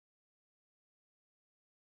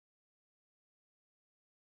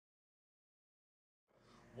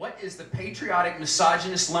What is the patriotic,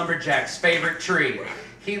 misogynist lumberjack's favorite tree?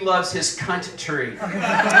 He loves his cunt tree.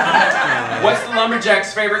 What's the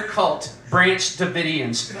lumberjack's favorite cult? Branch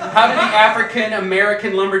Davidians. How did the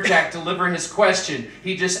African-American lumberjack deliver his question?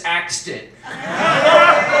 He just axed it.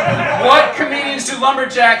 What comedians do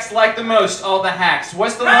lumberjacks like the most? All the hacks.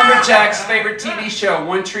 What's the lumberjack's favorite TV show?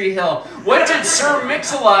 One Tree Hill. What did Sir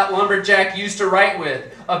Mix-a-Lot lumberjack used to write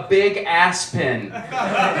with? A big ass pen.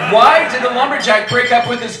 Why did the lumberjack break up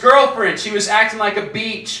with his girlfriend? She was acting like a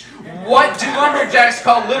beach. What do lumberjacks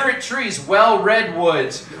call literate trees? Well,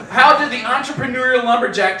 redwoods. How did the entrepreneurial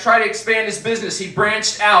lumberjack try to expand his business? He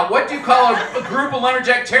branched out. What do you call a group of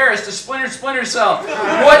lumberjack terrorists? A splinter cell.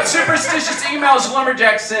 What superstitious emails do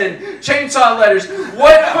lumberjacks send? Chainsaw letters.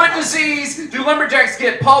 What foot disease do lumberjacks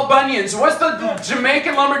get? Paul Bunyan's. What's the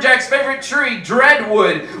Jamaican lumberjack's favorite tree?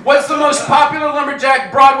 Dreadwood. What's the most popular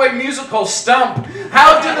lumberjack Broadway musical? Stump.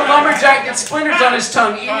 How did the lumberjack get splinters on his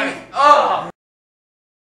tongue? Eating...